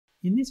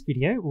In this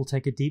video, we'll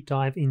take a deep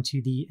dive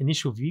into the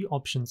initial view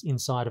options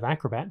inside of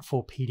Acrobat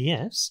for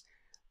PDFs,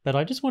 but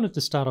I just wanted to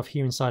start off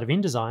here inside of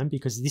InDesign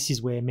because this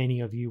is where many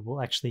of you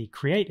will actually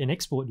create and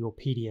export your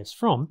PDFs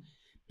from,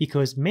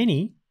 because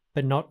many,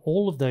 but not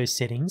all of those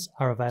settings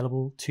are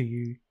available to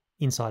you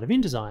inside of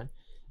InDesign.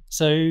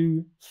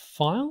 So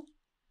File,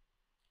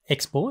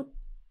 Export.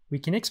 We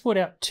can export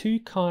out two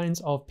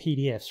kinds of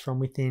PDFs from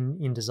within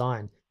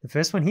InDesign. The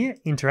first one here,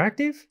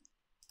 interactive.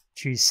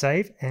 Choose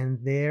Save, and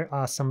there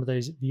are some of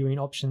those viewing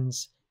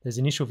options, those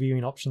initial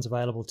viewing options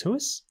available to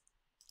us.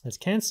 Let's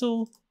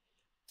cancel,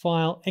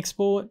 File,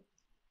 Export,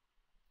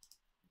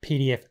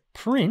 PDF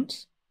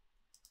Print,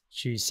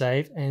 choose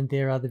Save, and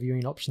there are the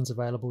viewing options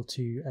available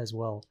to you as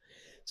well.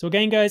 So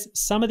again, guys,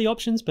 some of the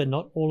options, but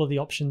not all of the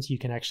options you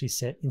can actually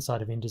set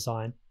inside of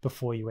InDesign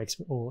before you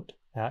export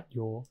out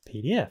your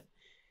PDF.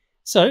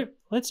 So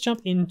let's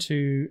jump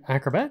into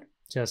Acrobat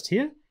just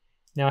here.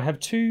 Now I have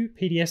two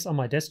PDFs on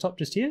my desktop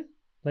just here.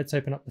 Let's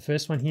open up the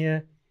first one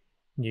here,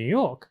 New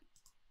York.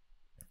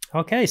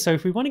 Okay, so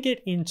if we want to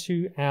get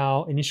into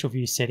our initial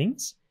view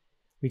settings,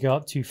 we go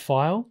up to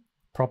File,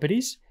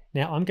 Properties.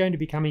 Now I'm going to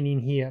be coming in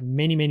here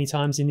many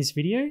times in this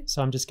video,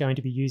 so I'm just going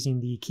to be using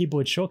the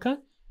keyboard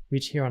shortcut,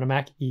 which here on a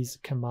Mac is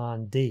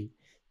Command D.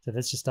 So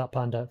that's just up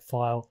under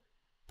File,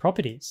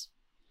 Properties.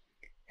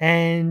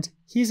 And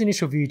here's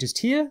initial view just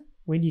here.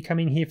 When you come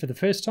in here for the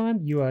first time,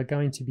 you are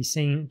going to be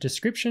seeing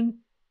description,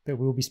 but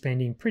we'll be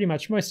spending pretty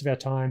much most of our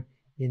time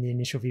in the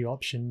initial view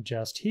option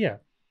just here.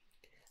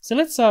 So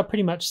let's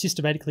pretty much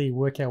systematically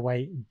work our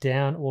way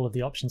down all of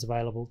the options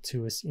available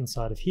to us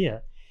inside of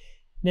here.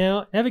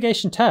 Now,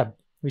 navigation tab,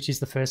 which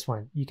is the first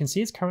one, you can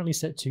see it's currently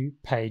set to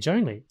page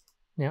only.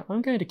 Now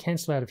I'm going to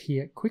cancel out of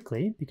here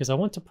quickly because I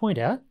want to point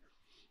out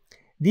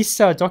this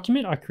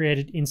document I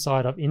created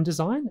inside of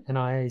InDesign, and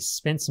I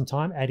spent some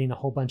time adding a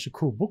whole bunch of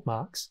cool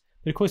bookmarks.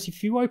 But of course,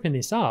 if you open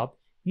this up,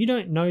 you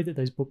don't know that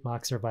those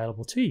bookmarks are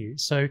available to you.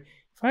 So if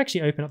I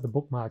actually open up the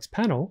Bookmarks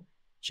panel,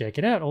 check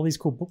it out, all these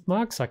cool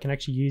bookmarks. I can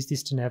actually use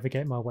this to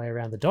navigate my way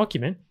around the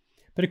document.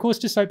 But of course,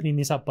 just opening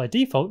this up by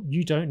default,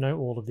 you don't know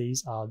all of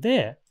these are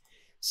there.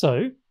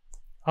 So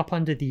up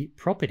under the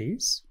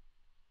Properties,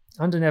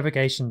 under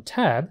Navigation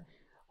tab,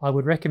 I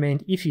would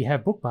recommend, if you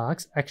have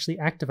bookmarks, actually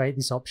activate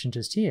this option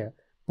just here,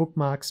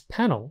 Bookmarks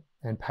Panel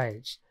and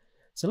Page.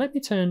 So let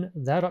me turn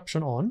that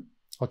option on.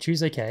 I'll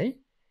choose OK.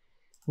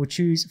 We'll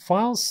choose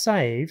File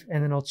Save,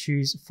 and then I'll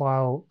choose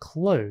File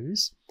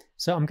Close.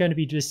 So I'm going to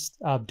be just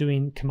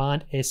doing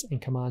Command S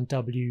and Command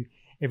W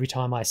every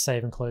time I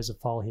save and close a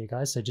file here,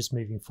 guys. So just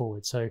moving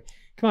forward. So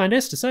Command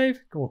S to save,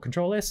 or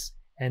Control S,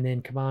 and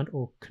then Command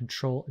or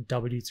Control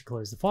W to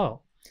close the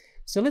file.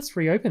 So let's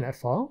reopen that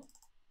file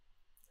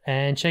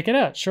and check it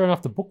out. Sure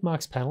enough, the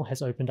Bookmarks panel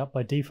has opened up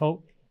by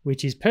default,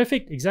 which is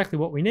perfect, exactly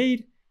what we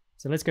need.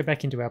 So let's go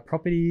back into our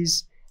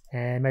properties,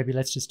 and maybe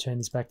let's just turn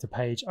this back to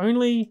page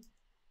only.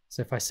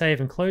 So if I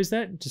save and close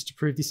that, just to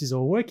prove this is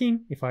all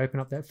working, if I open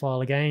up that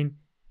file again,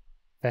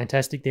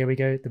 fantastic, there we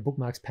go, the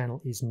Bookmarks panel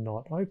is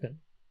not open.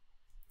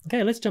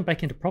 Okay, let's jump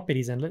back into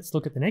properties and let's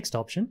look at the next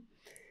option,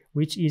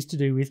 which is to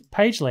do with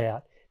page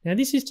layout. Now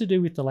this is to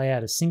do with the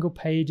layout of single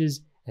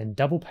pages and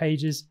double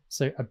pages.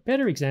 So a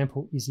better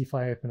example is if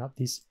I open up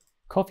this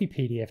coffee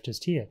PDF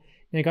just here.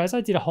 Now guys,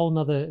 I did a whole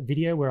nother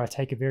video where I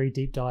take a very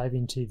deep dive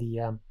into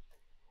the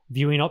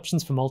viewing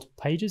options for multiple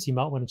pages. You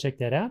might want to check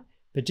that out.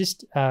 But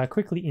just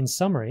quickly in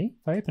summary,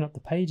 if I open up the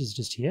pages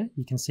just here,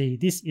 you can see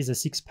this is a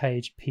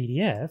 6-page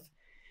PDF.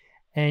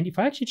 And if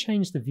I actually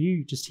change the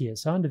view just here,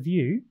 so under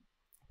View,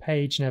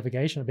 Page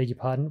Navigation, I beg your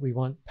pardon, we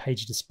want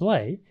Page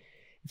Display.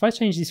 If I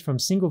change this from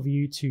single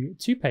view to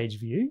 2-page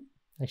view,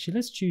 actually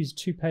let's choose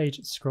 2-page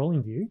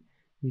scrolling view.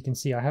 You can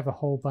see I have a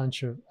whole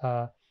bunch of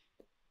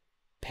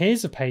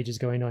pairs of pages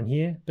going on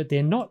here, but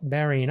they're not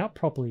marrying up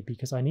properly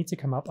because I need to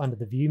come up under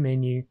the View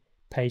menu,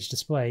 Page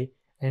Display,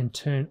 and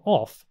turn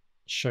off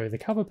Show the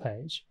Cover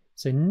Page.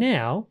 So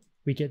now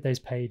we get those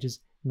pages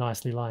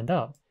nicely lined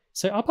up.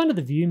 So up under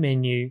the View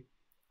menu,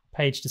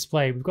 Page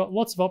Display, we've got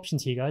lots of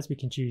options here, guys. We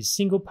can choose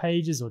single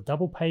pages or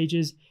double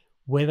pages,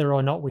 whether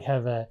or not we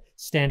have a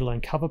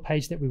standalone cover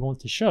page that we want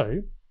to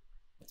show.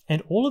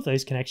 And all of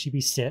those can actually be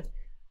set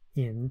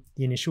in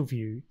the initial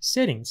view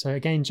settings. So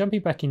again,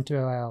 jumping back into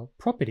our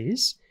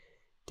properties,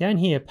 down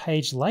here,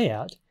 page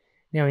layout.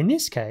 Now in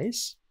this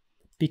case,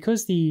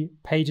 because the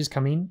pages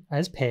come in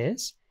as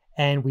pairs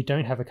and we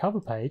don't have a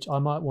cover page, I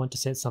might want to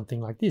set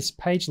something like this,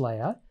 page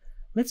layout.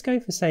 Let's go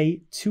for,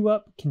 say,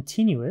 2-up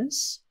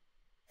continuous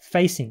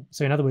facing.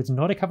 So in other words,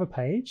 not a cover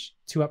page,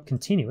 2-up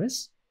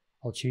continuous.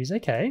 I'll choose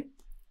OK.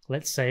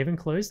 Let's save and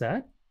close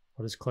that.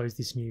 I'll just close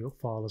this New York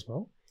file as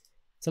well.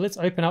 So let's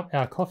open up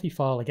our coffee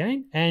file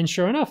again. And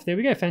sure enough, there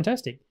we go.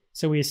 Fantastic.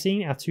 So we are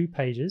seeing our two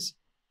pages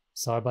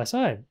side by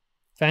side.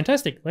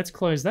 Fantastic. Let's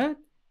close that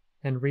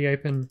and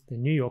reopen the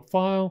New York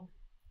file.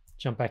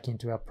 Jump back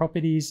into our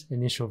properties,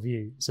 initial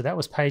view. So that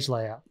was page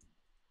layout.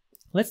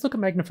 Let's look at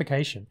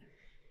magnification.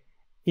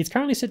 It's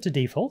currently set to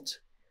default.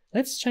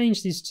 Let's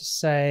change this to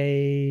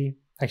say,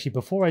 actually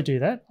before I do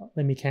that,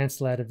 let me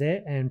cancel out of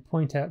there and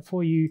point out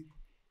for you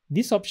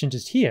this option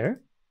just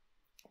here,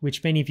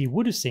 which many of you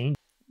would have seen.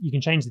 You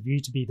can change the view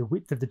to be the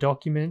width of the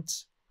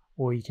document,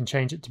 or you can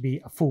change it to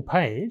be a full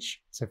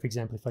page. So for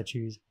example, if I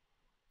choose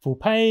full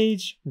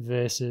page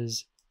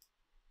versus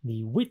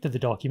the width of the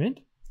document,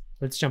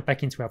 let's jump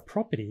back into our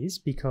properties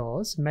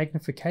because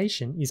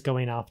magnification is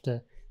going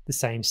after the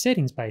same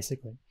settings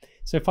basically.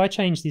 So if I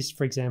change this,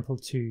 for example,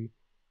 to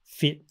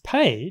fit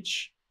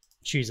page,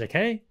 choose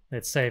OK,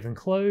 let's save and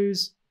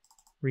close,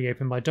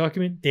 reopen my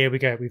document. There we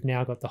go. We've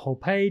now got the whole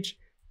page.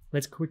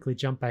 Let's quickly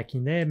jump back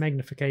in there.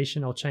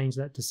 Magnification, I'll change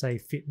that to say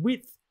fit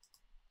width.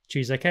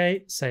 Choose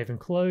OK, save and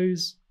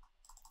close,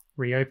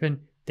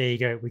 reopen. There you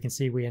go. We can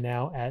see we are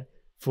now at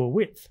full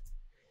width.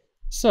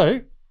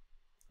 So,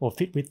 or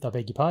fit width, I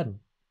beg your pardon.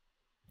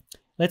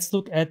 Let's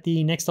look at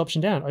the next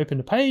option down, open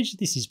the page.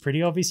 This is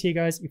pretty obvious here,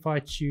 guys. If I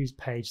choose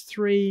page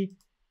 3,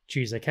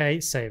 choose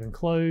OK, save and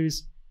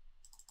close,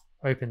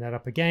 open that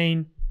up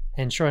again.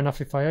 And sure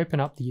enough, if I open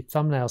up the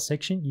thumbnail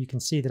section, you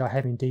can see that I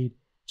have indeed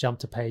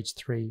jumped to page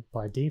 3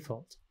 by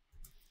default.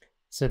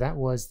 So that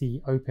was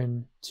the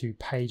open to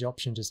page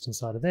option just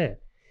inside of there.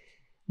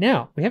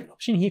 Now we have an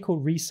option here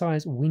called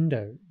resize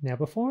window. Now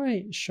before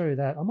I show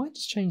that, I might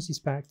just change this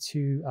back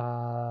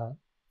to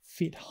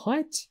fit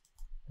height,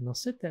 and I'll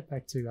set that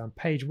back to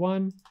page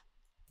 1.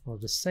 I'll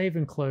just save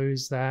and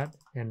close that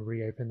and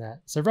reopen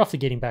that. So roughly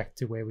getting back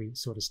to where we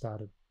sort of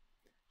started.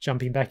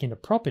 Jumping back into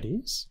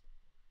properties.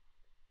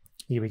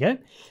 Here we go.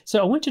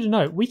 So I want you to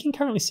know, we can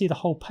currently see the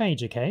whole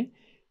page, okay?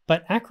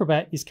 But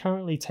Acrobat is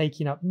currently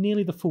taking up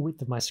nearly the full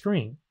width of my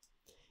screen.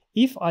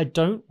 If I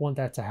don't want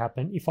that to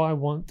happen, if I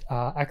want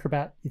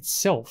Acrobat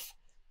itself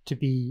to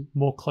be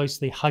more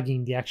closely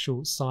hugging the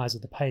actual size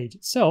of the page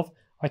itself,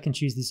 I can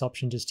choose this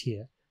option just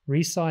here.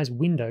 Resize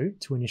window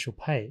to initial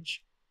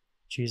page.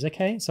 Choose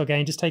OK. So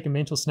again, just take a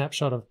mental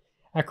snapshot of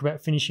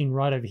Acrobat finishing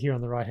right over here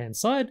on the right hand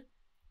side.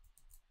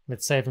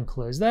 Let's save and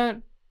close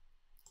that.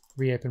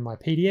 Reopen my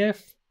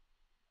PDF.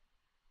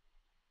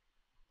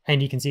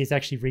 And you can see it's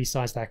actually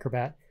resized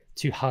Acrobat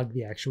to hug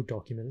the actual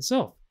document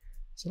itself.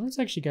 So let's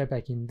actually go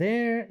back in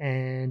there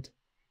and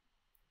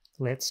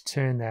let's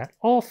turn that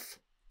off.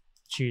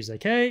 Choose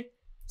OK,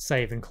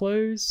 save and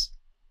close.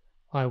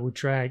 I will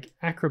drag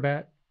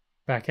Acrobat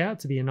back out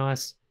to be a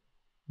nice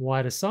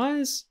wider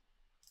size.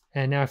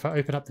 And now if I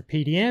open up the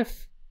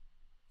PDF,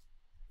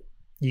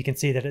 you can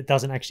see that it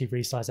doesn't actually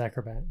resize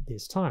Acrobat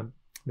this time.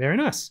 Very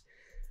nice.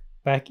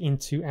 Back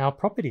into our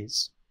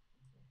properties.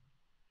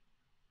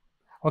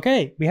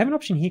 Okay, we have an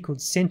option here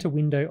called center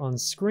window on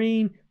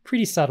screen.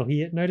 Pretty subtle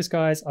here. Notice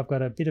guys, I've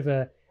got a bit of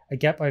a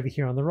gap over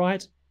here on the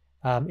right.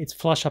 It's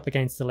flush up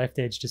against the left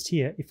edge just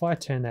here. If I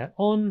turn that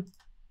on,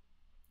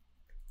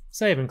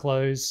 save and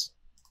close,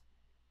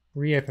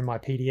 reopen my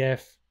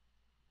PDF,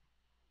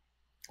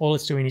 all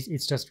it's doing is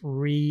it's just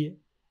repositioning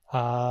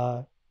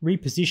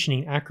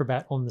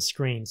Acrobat on the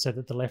screen so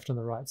that the left and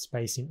the right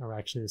spacing are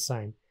actually the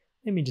same.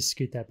 Let me just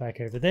scoot that back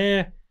over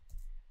there,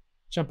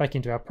 jump back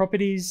into our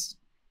properties,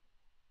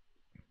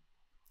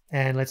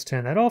 and let's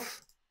turn that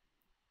off.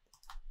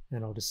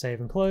 And I'll just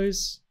save and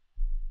close,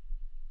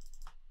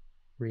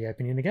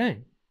 reopening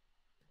again.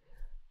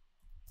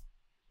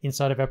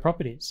 Inside of our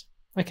properties.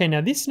 Okay, now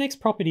this next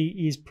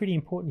property is pretty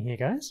important here,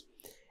 guys.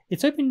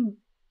 It's open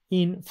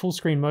in full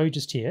screen mode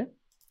just here.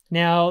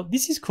 Now,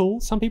 this is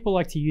cool. Some people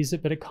like to use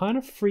it, but it kind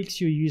of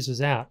freaks your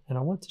users out. And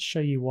I want to show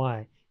you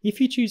why.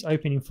 If you choose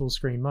open in full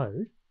screen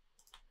mode,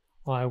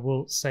 I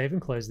will save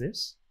and close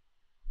this.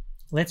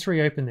 Let's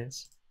reopen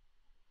this.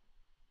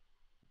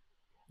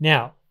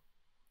 Now,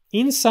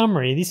 in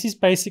summary, this is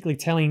basically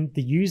telling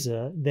the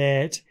user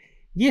that,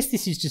 yes,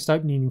 this is just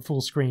opening in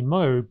full screen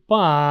mode,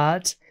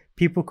 but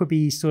people could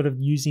be sort of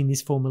using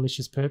this for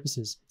malicious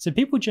purposes. So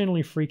people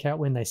generally freak out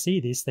when they see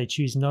this. They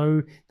choose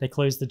no, they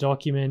close the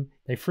document,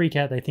 they freak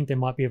out, they think there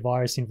might be a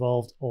virus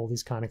involved, all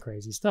this kind of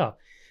crazy stuff.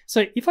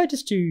 So if I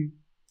just do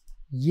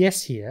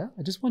yes here,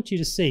 I just want you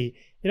to see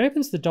it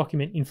opens the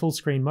document in full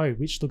screen mode,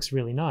 which looks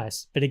really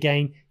nice. But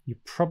again, you're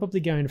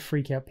probably going to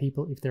freak out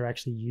people if they're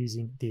actually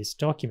using this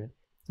document.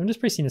 So I'm just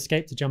pressing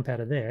escape to jump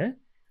out of there.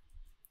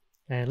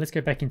 And let's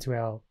go back into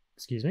our,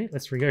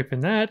 let's reopen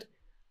that.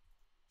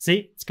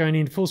 See, it's going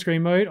into full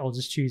screen mode. I'll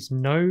just choose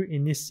no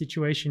in this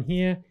situation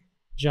here,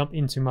 jump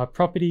into my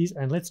properties,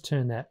 and let's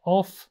turn that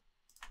off.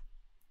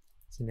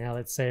 So now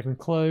let's save and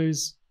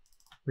close,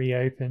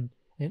 reopen,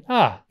 and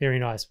very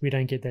nice. We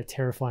don't get that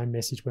terrifying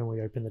message when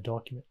we open the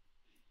document.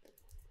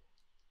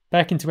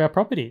 Back into our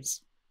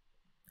properties.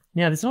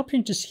 Now there's an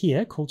option just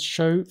here called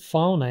show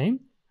file name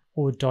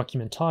or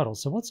document title.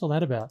 So what's all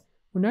that about?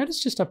 Well,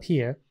 notice just up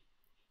here,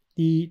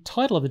 the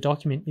title of the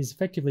document is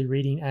effectively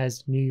reading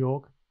as New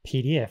York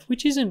PDF,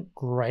 which isn't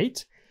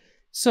great.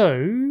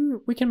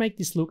 So we can make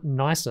this look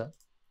nicer.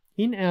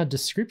 In our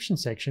description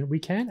section, we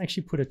can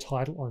actually put a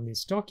title on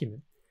this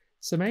document.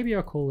 So maybe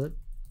I'll call it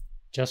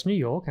just New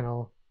York, and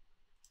I'll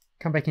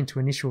come back into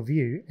initial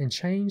view and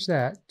change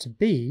that to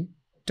be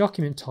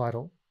document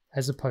title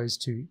as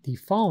opposed to the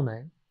file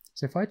name.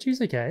 So if I choose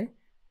OK,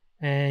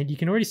 and you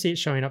can already see it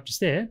showing up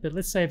just there, but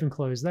let's save and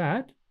close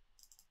that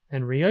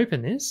and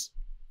reopen this.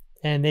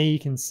 And there you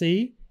can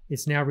see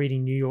it's now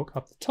reading New York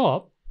up the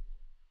top.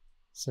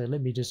 So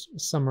let me just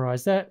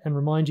summarize that and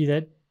remind you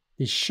that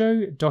the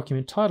show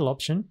document title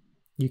option,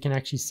 you can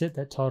actually set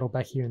that title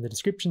back here in the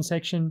description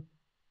section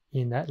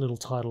in that little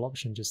title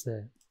option just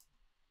there.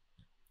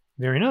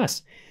 Very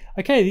nice.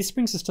 Okay, this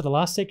brings us to the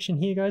last section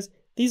here, guys.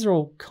 These are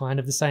all kind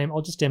of the same.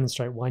 I'll just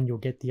demonstrate one, you'll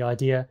get the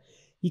idea.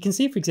 You can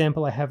see, for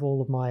example, I have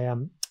all of my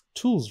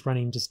tools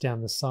running just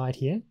down the side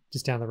here,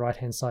 just down the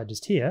right-hand side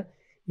just here.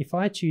 If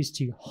I choose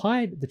to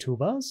hide the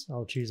toolbars,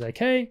 I'll choose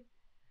OK.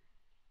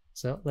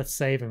 So let's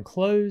save and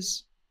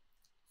close.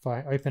 If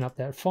I open up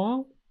that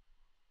file,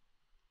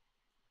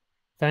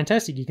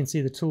 fantastic, you can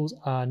see the tools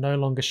are no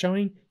longer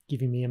showing,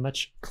 giving me a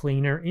much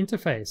cleaner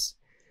interface.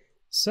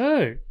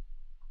 So,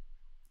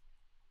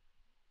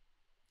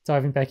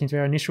 diving back into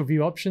our initial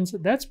view options,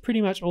 that's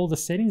pretty much all the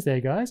settings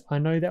there, guys. I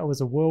know that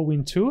was a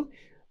whirlwind tour,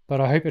 but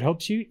I hope it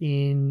helps you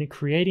in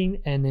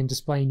creating and then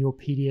displaying your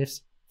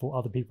PDFs for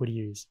other people to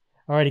use.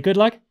 Alrighty, good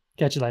luck.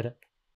 Catch you later.